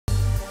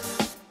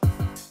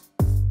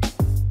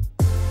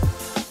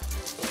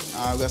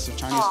I got some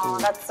Chinese Oh,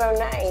 food. that's so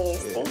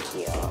nice. Yeah. Thank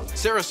you.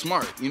 Sarah's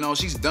smart. You know,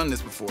 she's done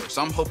this before,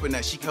 so I'm hoping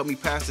that she can help me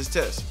pass this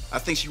test. I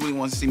think she really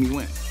wants to see me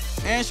win.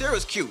 And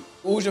Sarah's cute.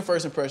 What was your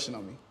first impression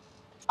of me?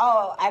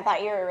 Oh, I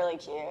thought you were really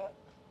cute.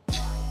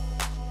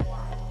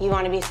 You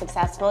want to be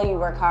successful, you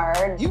work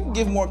hard. You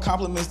give more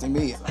compliments than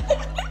me.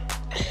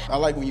 I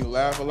like when you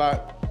laugh a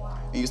lot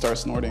and you start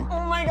snorting.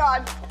 Oh my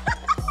God.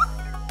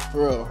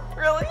 For real.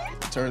 Really?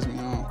 It turns me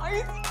on. Are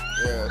you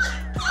serious?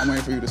 Yeah. I'm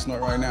waiting for you to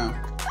snort right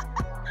now.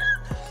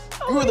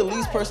 You were the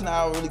least person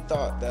I really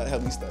thought that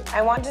helped me study.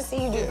 I want to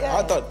see you do good.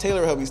 I thought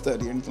Taylor helped me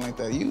study or anything like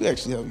that. You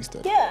actually helped me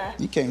study. Yeah.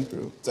 You came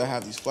through. So I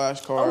have these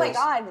flashcards. Oh my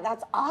God,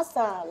 that's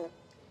awesome.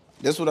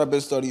 That's what I've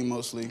been studying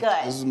mostly.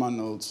 Good. This is my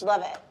notes.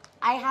 Love it.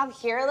 I have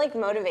here like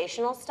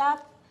motivational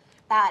stuff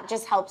that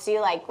just helps you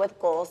like with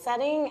goal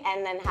setting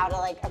and then how to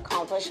like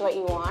accomplish what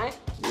you want.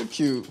 You're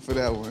cute for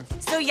that one.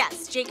 So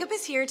yes, Jacob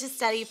is here to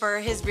study for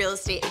his real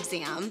estate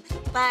exam,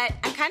 but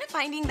I'm kind of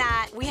finding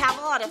that we have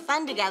a lot of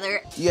fun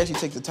together. You actually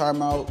take the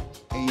time out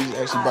and you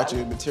actually brought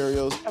your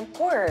materials. Of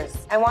course.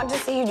 I want to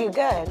see you do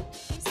good.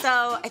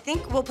 So I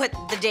think we'll put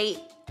the date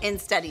in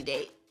study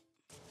date.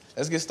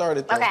 Let's get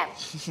started though. Okay.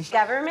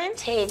 Government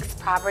takes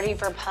property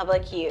for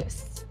public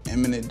use.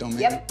 Eminent domain.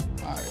 Yep.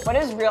 All right. What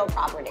is real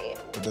property?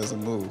 It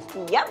doesn't move.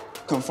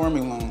 Yep.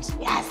 Conforming loans.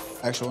 Yes.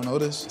 Actual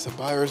notice. It's a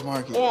buyer's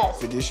market. Yes.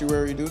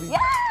 Fiduciary duty.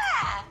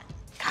 Yeah!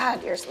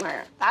 God, you're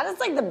smart. That is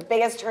like the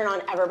biggest turn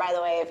on ever, by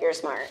the way, if you're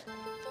smart.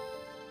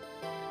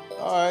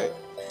 All right.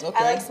 Okay.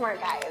 I like smart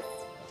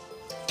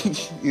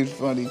guys. You're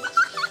funny.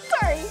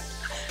 Sorry.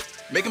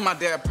 Making my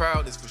dad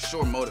proud is for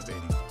sure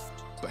motivating.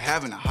 But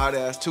having a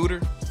hot-ass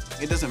tutor,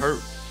 it doesn't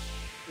hurt.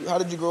 How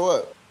did you grow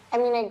up? I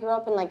mean, I grew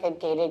up in like a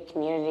gated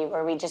community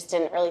where we just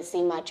didn't really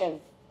see much of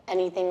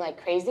anything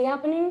like crazy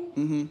happening.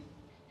 Mm-hmm.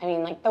 I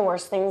mean, like the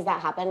worst things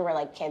that happened were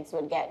like kids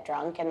would get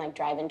drunk and like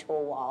drive into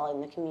a wall in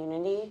the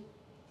community.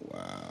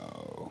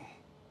 Wow.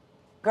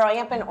 Growing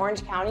up in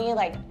Orange County,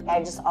 like I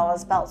just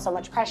always felt so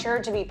much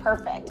pressure to be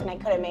perfect and I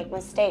couldn't make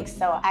mistakes.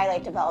 So I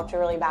like developed a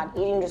really bad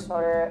eating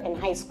disorder in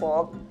high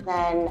school.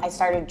 Then I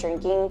started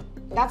drinking.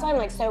 That's why I'm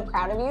like so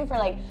proud of you for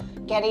like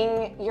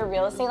getting your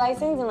real estate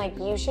license, and like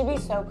you should be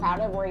so proud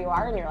of where you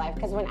are in your life.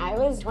 Because when I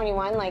was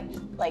 21,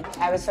 like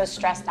I was so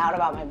stressed out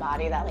about my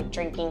body that like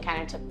drinking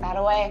kind of took that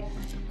away.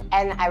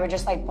 And I would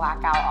just like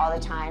black out all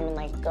the time and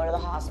like go to the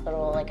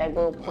hospital. Like I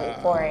blew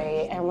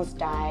 .48, I almost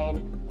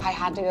died. I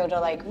had to go to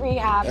like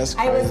rehab. That's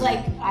I was crazy.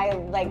 like, I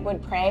like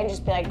would pray and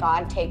just be like,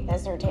 God, take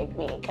this or take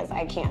me, because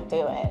I can't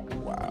do it.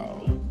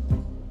 Wow.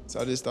 So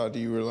I just thought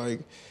you were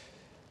like,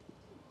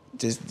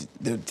 just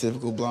the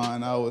typical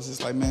blonde. I was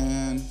just like,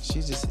 man,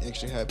 she's just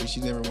extra happy. She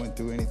never went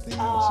through anything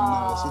else, you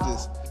know? She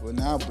just, well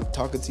now, but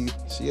talking to you,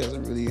 she has a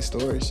really a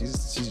story.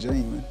 She's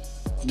genuine.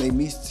 Made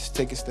me just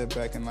take a step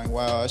back and like,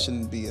 wow, I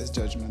shouldn't be as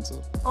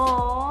judgmental.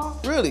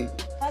 Aww, Really?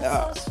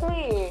 that's so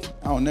sweet.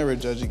 I'll never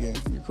judge again.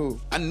 You're cool.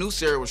 I knew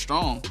Sarah was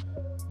strong,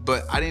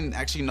 but I didn't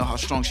actually know how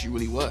strong she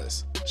really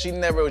was. She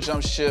never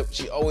jumped ship.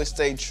 She always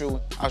stayed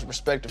true. I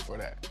respect her for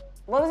that.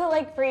 What was it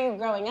like for you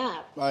growing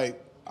up? Like,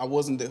 I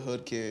wasn't the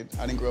hood kid.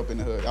 I didn't grow up in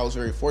the hood. I was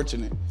very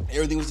fortunate.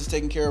 Everything was just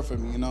taken care of for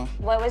me, you know?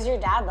 What was your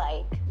dad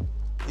like?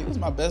 He was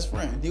my best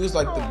friend. He was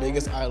like the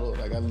biggest idol,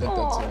 like I looked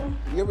up to him.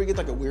 You ever get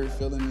like a weird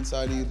feeling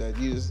inside of you that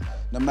you just,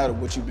 no matter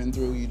what you've been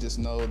through, you just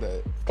know that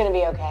It's gonna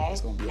be okay.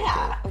 It's gonna be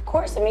Yeah, of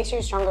course. It makes you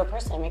a stronger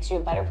person. It makes you a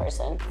better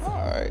person. all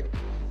right.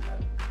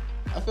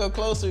 I feel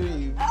closer to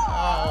you.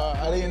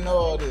 I didn't know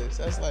all this.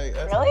 That's like,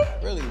 Really?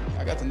 Really,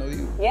 I got to know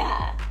you.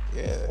 Yeah.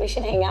 Yeah, We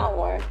should hang out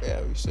more. yeah,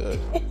 we should.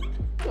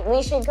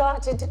 We should go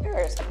out to dinner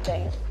or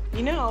something.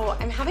 You know,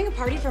 I'm having a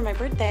party for my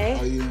birthday.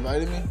 Oh, you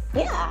invited me?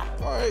 Yeah.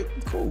 All right,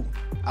 cool.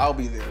 I'll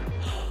be there.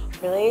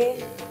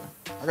 Really?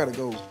 I gotta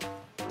go.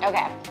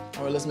 Okay.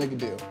 All right, let's make a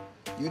deal.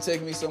 You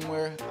take me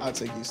somewhere, I'll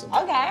take you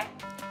somewhere. Okay.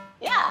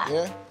 Yeah.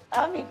 Yeah?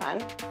 That would be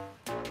fun.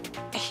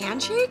 A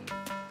handshake?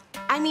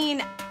 I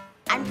mean,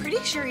 I'm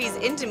pretty sure he's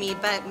into me,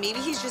 but maybe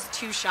he's just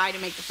too shy to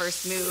make the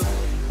first move.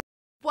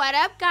 What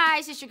up,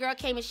 guys? It's your girl,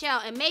 K.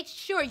 Michelle, and make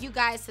sure you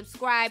guys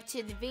subscribe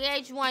to the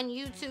VH1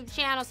 YouTube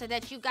channel so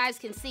that you guys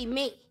can see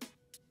me.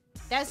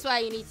 That's why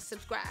you need to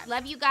subscribe.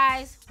 Love you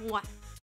guys. Mwah.